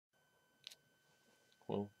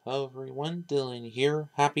Well, hello everyone, Dylan here.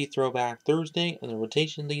 Happy Throwback Thursday, and the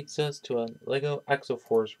rotation leads us to a LEGO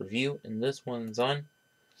Exo-Force review, and this one's on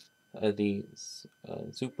the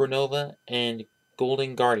Supernova and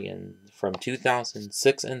Golden Guardian from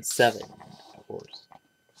 2006 and 7, of course.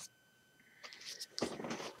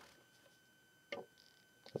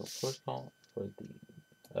 So first of all, for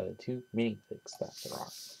the two minifigs that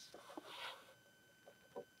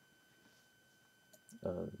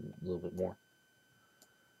there are. A little bit more.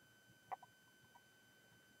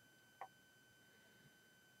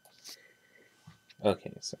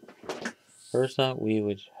 Okay, so first up we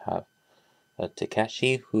would have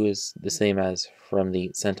Takeshi, who is the same as from the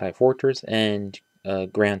Sentai Fortress, and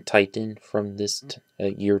Grand Titan from this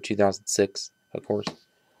year 2006, of course.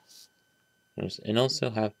 And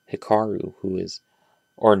also have Hikaru, who is,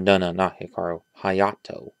 or no, not Hikaru,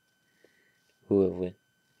 Hayato,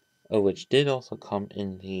 which did also come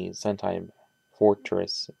in the Sentai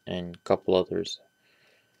Fortress and a couple others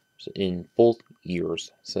in both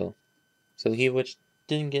years. So he which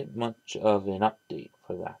didn't get much of an update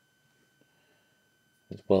for that.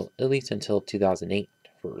 Well, at least until 2008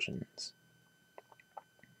 versions.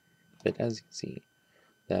 But as you can see,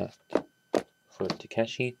 that for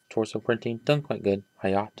Takeshi, torso printing, done quite good.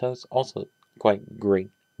 Hayato's also quite great,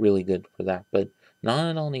 really good for that. But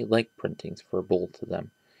not only leg printings for both of them,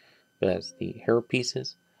 but as the hair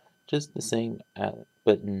pieces, just the same,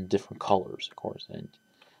 but in different colors, of course. And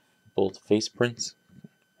both face prints,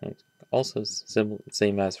 also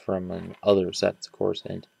same as from other sets, of course.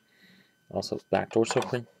 And also back torso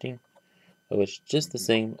printing, which just the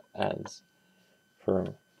same as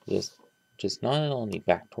for this, just not only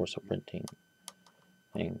back torso printing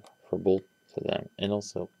for both of them, and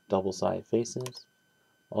also double-sided faces,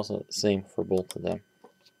 also same for both of them.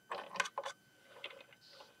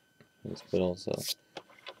 But also,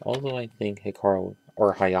 although I think Hikaru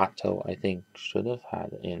or Hayato, I think should have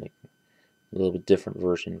had a little bit different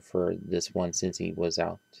version for this one since he was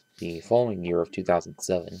out the following year of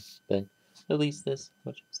 2007. But at least this,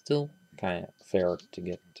 which is still kind of fair to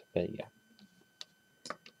get. But yeah.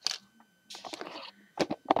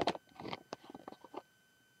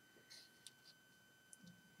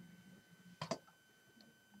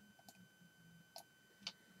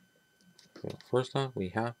 So first off, we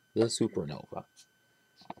have the Supernova,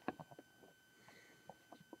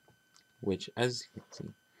 which, as you can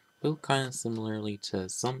see, built kind of similarly to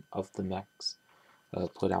some of the mechs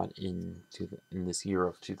put out in this year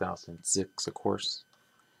of 2006, of course,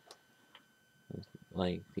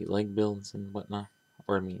 like the leg builds and whatnot,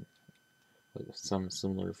 or I mean, with some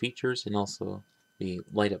similar features, and also the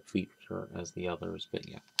light up feature as the others. But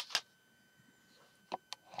yeah.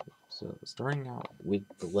 So starting out with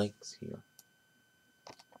the legs here,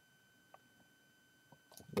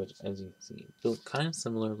 which, as you can see, built kind of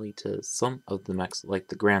similarly to some of the mechs, like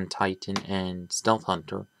the Grand Titan and Stealth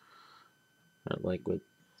Hunter, like with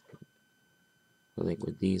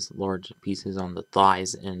these large pieces on the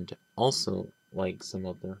thighs, and also like some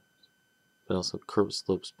other, but also curved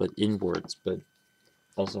slopes, but inwards, but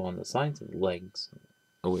also on the sides of the legs,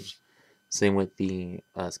 which same with the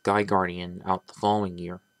Sky Guardian out the following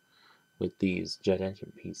year, with these jet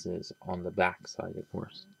engine pieces on the back side, of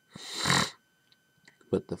course.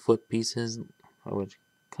 But the foot pieces, which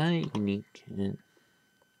kind of unique, and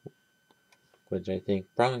which I think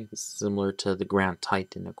probably is similar to the Grand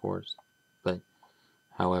Titan, of course, but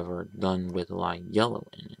however done with a lot of yellow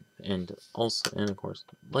in it, and of course,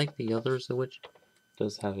 like the others, which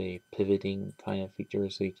does have a pivoting kind of feature,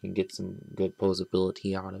 so you can get some good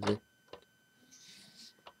posability out of it.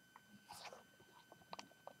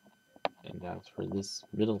 And as for this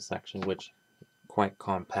middle section, which quite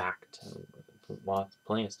compact,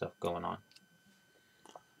 plenty of stuff going on.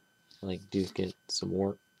 Like, do get some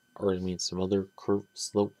more, or I mean, some other curved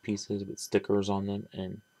slope pieces with stickers on them,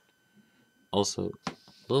 and also,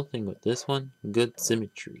 little thing with this one, good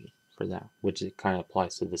symmetry for that, which it kind of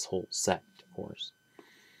applies to this whole set, of course.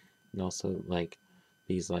 And also, like,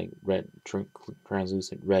 these like red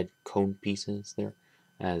translucent red cone pieces there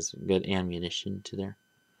as good ammunition to there.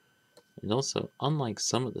 And also, unlike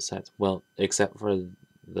some of the sets, well, except for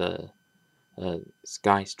the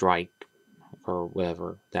Sky Strike or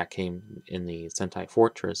whatever that came in the Sentai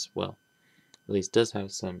Fortress, well, at least does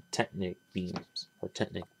have some Technic beams or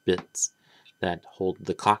Technic bits that hold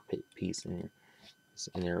the cockpit piece in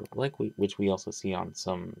there, like which we also see on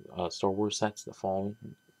some Star Wars sets the following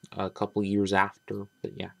a couple years after.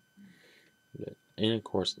 But yeah, and of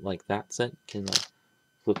course, like that set can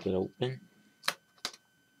flip it open,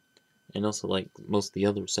 and also like most of the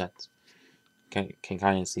other sets can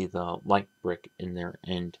kind of see the light brick in there,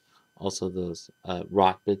 and also those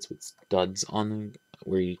rod bits with studs on them,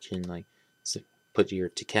 where you can like put your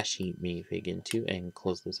Takeshi minifig into and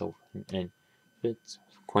close this over, and fits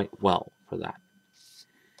quite well for that.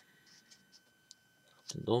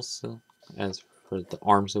 And also, as for the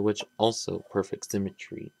arms of which, also perfect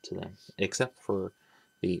symmetry to them, except for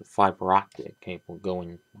the fiber optic cable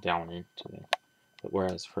going down into it. But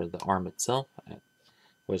whereas for the arm itself,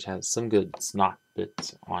 which has some good snot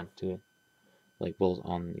bits onto it, like both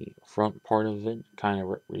on the front part of it, kind of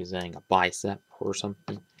representing a bicep or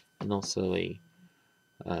something, and also a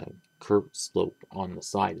curved slope on the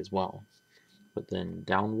side as well. But then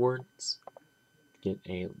downwards, get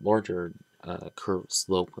a larger curved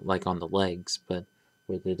slope like on the legs, but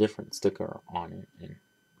with a different sticker on it, and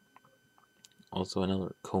also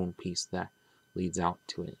another cone piece that leads out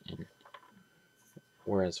to it. And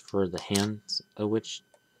whereas for the hands, which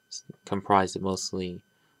comprised of mostly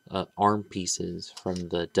arm pieces from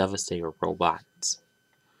the Devastator robots,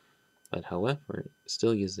 but however, it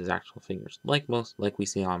still uses actual figures, like we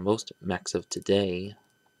see on most mechs of today.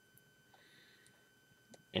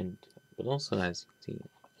 And but also, as you see,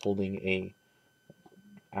 holding a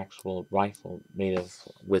actual rifle made of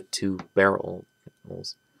with 2 barrels,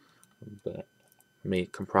 but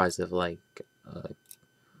made comprised of like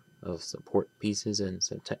of support pieces and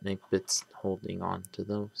some Technic bits holding on to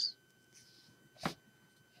those.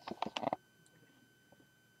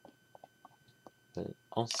 But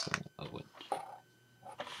also,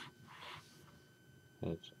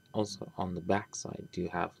 which also on the back side do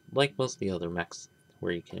have, like most of the other mechs,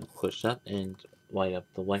 where you can push up and light up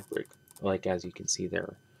the light brick, like as you can see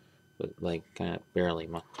there, but like kind of barely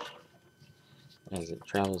much. As it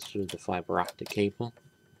travels through the fiber optic cable,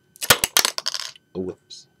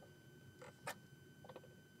 whoops,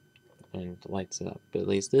 and lights it up. But at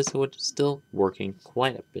least this would still working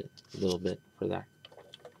quite a little bit for that.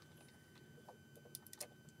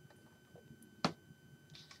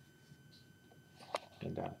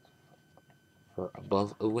 And for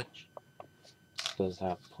above a witch, does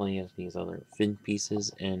have plenty of these other fin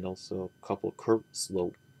pieces and also a couple curved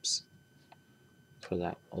slopes for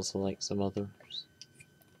that, also like some others.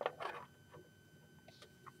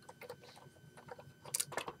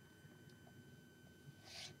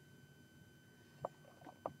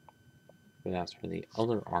 But as for the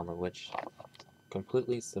other armor, which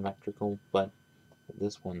completely symmetrical, but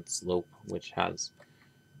this one slope, which has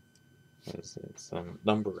some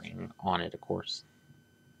numbering on it, of course.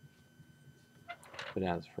 But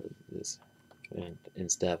as for this, and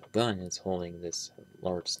instead of a gun, it's holding this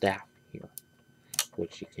large staff here,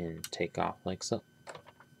 which you can take off like so.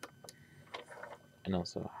 And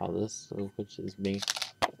also how this, which is made,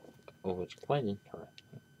 which is quite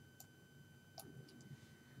interesting.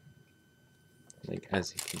 Like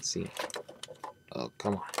as you can see. Oh,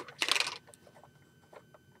 come on.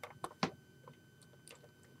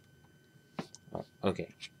 Oh,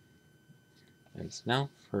 okay. And so now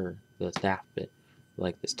for the staff bit,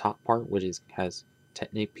 like this top part, which has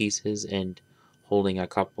Technic pieces and holding a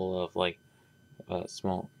couple of like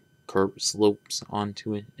small curb slopes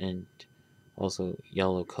onto it, and also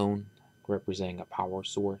yellow cone representing a power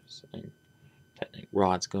source, and Technic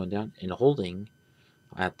rods going down, and holding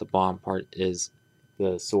at the bottom part is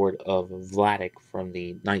the sword of Vladik from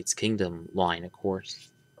the Knight's Kingdom line, of course.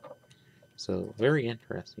 So very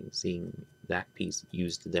interesting seeing that piece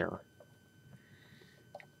used there.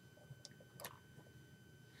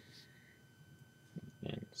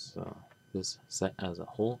 And so this set as a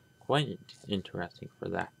whole, quite interesting for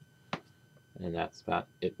that. And that's about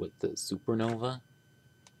it with the Supernova.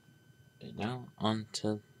 And now on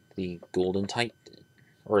to the Golden Titan,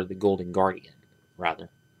 or the Golden Guardian, rather.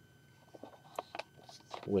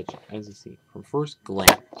 Which, as you see, from first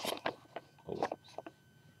glance,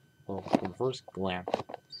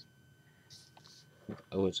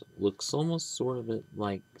 which looks almost sort of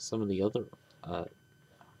like some of the other,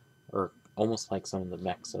 or almost like some of the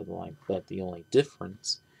mechs of the line, but the only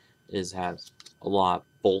difference is has a lot of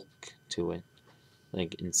bulk to it,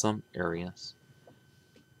 like in some areas.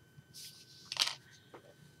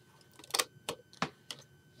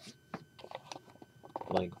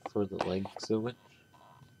 Like for the legs of it,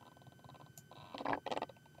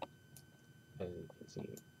 as you can see,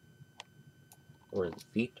 or the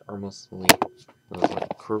feet are mostly those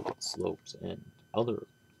like curved slopes and other,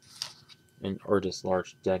 or just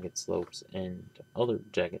large jagged slopes and other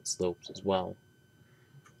jagged slopes as well.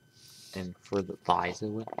 And for the thighs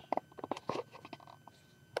of it,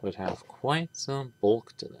 would have quite some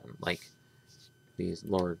bulk to them, like these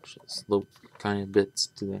large slope kind of bits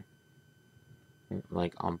to them,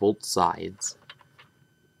 like on both sides.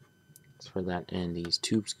 for that, and these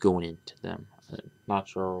tubes going into them. Not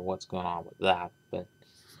sure what's going on with that, but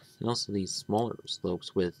and also these smaller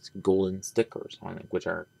slopes with golden stickers on it, which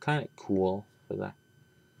are kind of cool for that.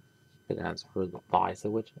 But as for the thighs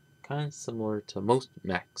of which kind of similar to most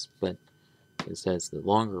mechs, but it says the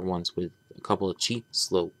longer ones with a couple of cheap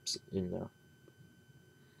slopes in there.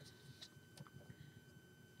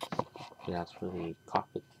 But as for the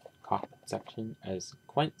cockpit section, is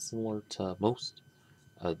quite similar to most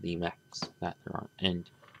of the mechs that there are, and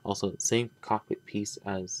also the same cockpit piece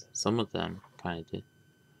as some of them kind of did.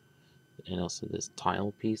 And also this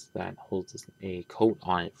tile piece that holds a coat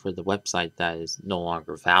on it for the website that is no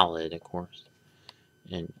longer valid, of course.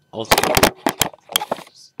 And also, you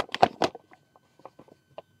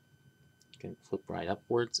can flip right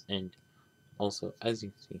upwards, and also, as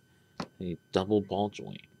you can see, a double ball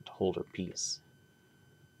joint holder piece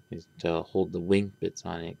is to hold the wing bits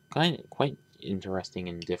on it. Quite interesting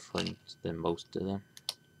and different than most of them.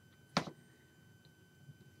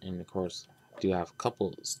 And of course, do have a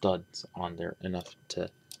couple studs on there, enough to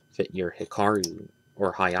fit your Hikaru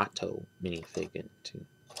or Hayato minifig into.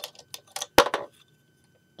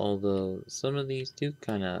 Although some of these do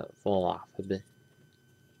kind of fall off a bit.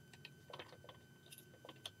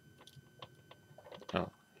 Oh,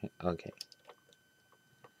 okay.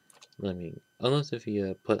 Unless if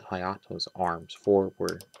you put Hayato's arms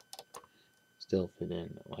forward, still fit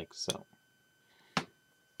in like so.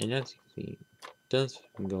 And as you can see, it does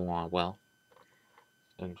go on well.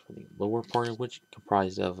 And for the lower part of which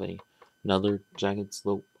comprised of another jagged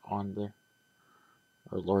slope on there,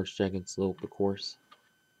 or large jagged slope, of course.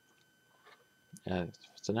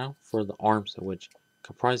 So now for the arms, of which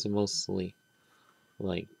comprise of mostly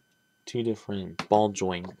like two different ball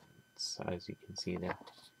joints, as you can see there.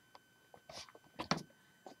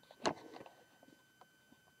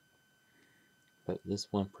 But this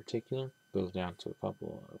one in particular goes down to a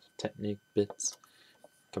couple of Technic bits,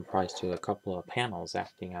 comprised to a couple of panels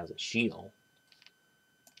acting as a shield.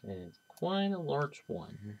 And it's quite a large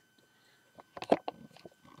one.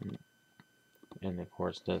 And of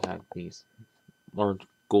course does have these large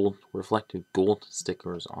reflective gold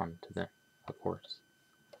stickers onto them, of course.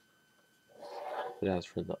 But as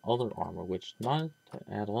for the other armor, which not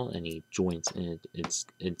at all any joints in it, it's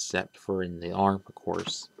except for in the arm, of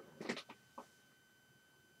course.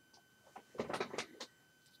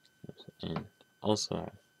 And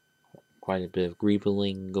also quite a bit of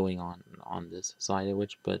greebling going on this side of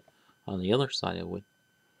which, but on the other side of which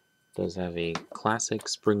does have a classic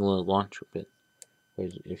spring-loaded launcher bit,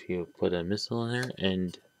 which if you put a missile in there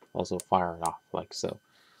and also fire it off like so.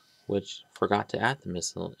 Which forgot to add the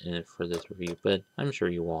missile in it for this review, but I'm sure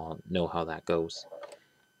you all know how that goes.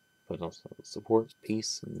 But also the support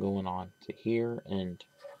piece going on to here, and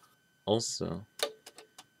also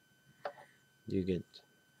you get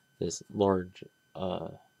this large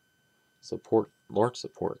support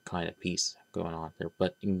kind of piece going on there,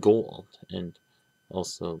 but in gold, and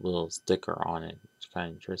also a little sticker on it, which is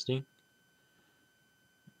kind of interesting.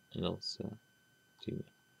 And also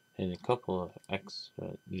and a couple of extra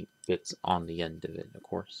neat bits on the end of it, of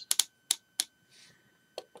course.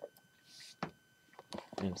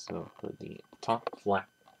 And so for the top flap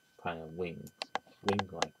kind of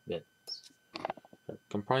wing-like bits, they're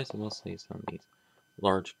comprised of mostly some of these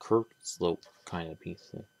large curved slope kind of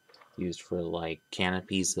pieces used for like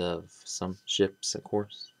canopies of some ships, of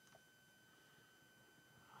course.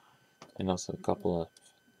 And also a couple of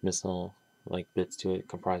missile-like bits to it,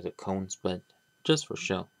 comprised of cones, but just for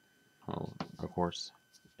show, of course.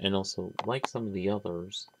 And also, like some of the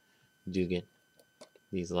others, you do get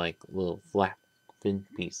these like little flap fin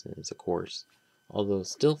pieces, of course. Although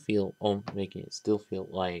making it still feel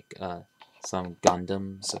like some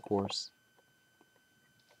Gundams, of course.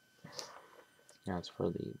 As for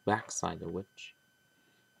the back side of which,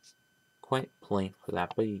 quite plain for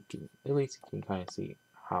that, but at least you can kind of see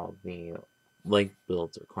how the leg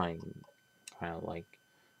builds are kind of like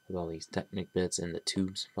with all these Technic bits and the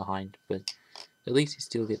tubes behind, but at least you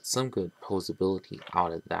still get some good posability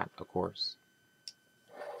out of that, of course.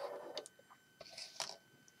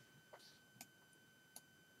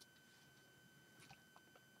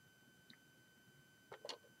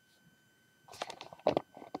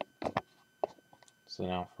 So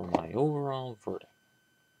now for my overall verdict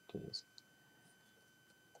to this.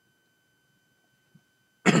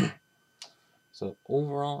 So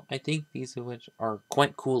overall, I think these of which are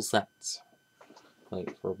quite cool sets,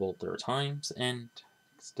 like for both their times and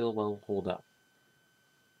still well hold up.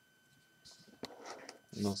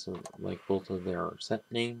 And also like both of their set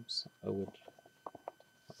names,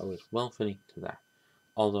 which well fitting to that.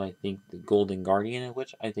 Although I think the Golden Guardian, in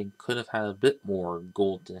which I think could have had a bit more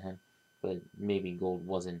gold to him, but maybe gold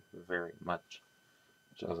wasn't very much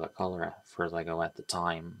of a color at first I go at the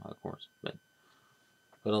time, of course. But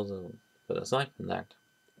aside from that,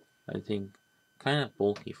 I think kind of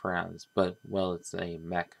bulky for hands. But well, it's a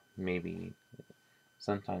mech. Maybe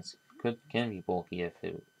sometimes can be bulky if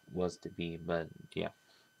it was to be. But yeah,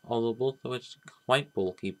 although both of which quite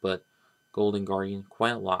bulky, but Golden Guardian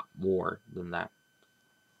quite a lot more than that.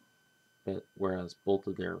 But whereas both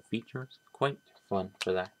of their features quite fun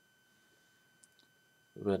for that.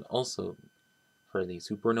 But also for the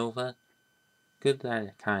Supernova, good that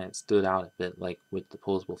it kind of stood out a bit, like with the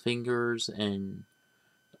posable fingers and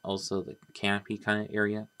also the canopy kind of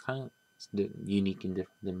area, kind of unique and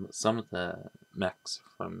different than some of the mechs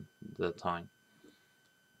from the time.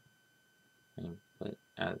 And,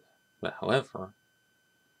 but however,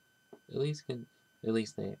 at least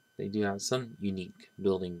they do have some unique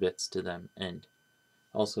building bits to them, and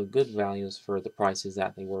also good values for the prices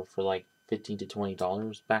that they were for like $15 to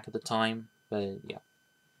 $20 back at the time. But yeah.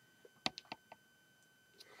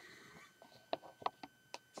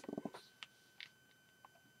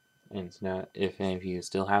 And now, if any of you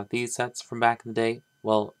still have these sets from back in the day,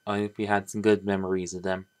 well, I hope you had some good memories of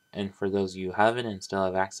them. And for those of you who haven't and still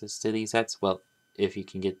have access to these sets, well, if you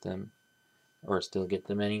can get them or still get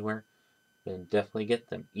them anywhere, then definitely get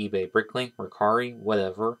them. eBay, Bricklink, Mercari,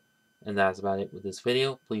 whatever. And that's about it with this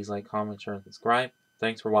video. Please like, comment, share, and subscribe.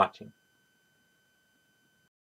 Thanks for watching.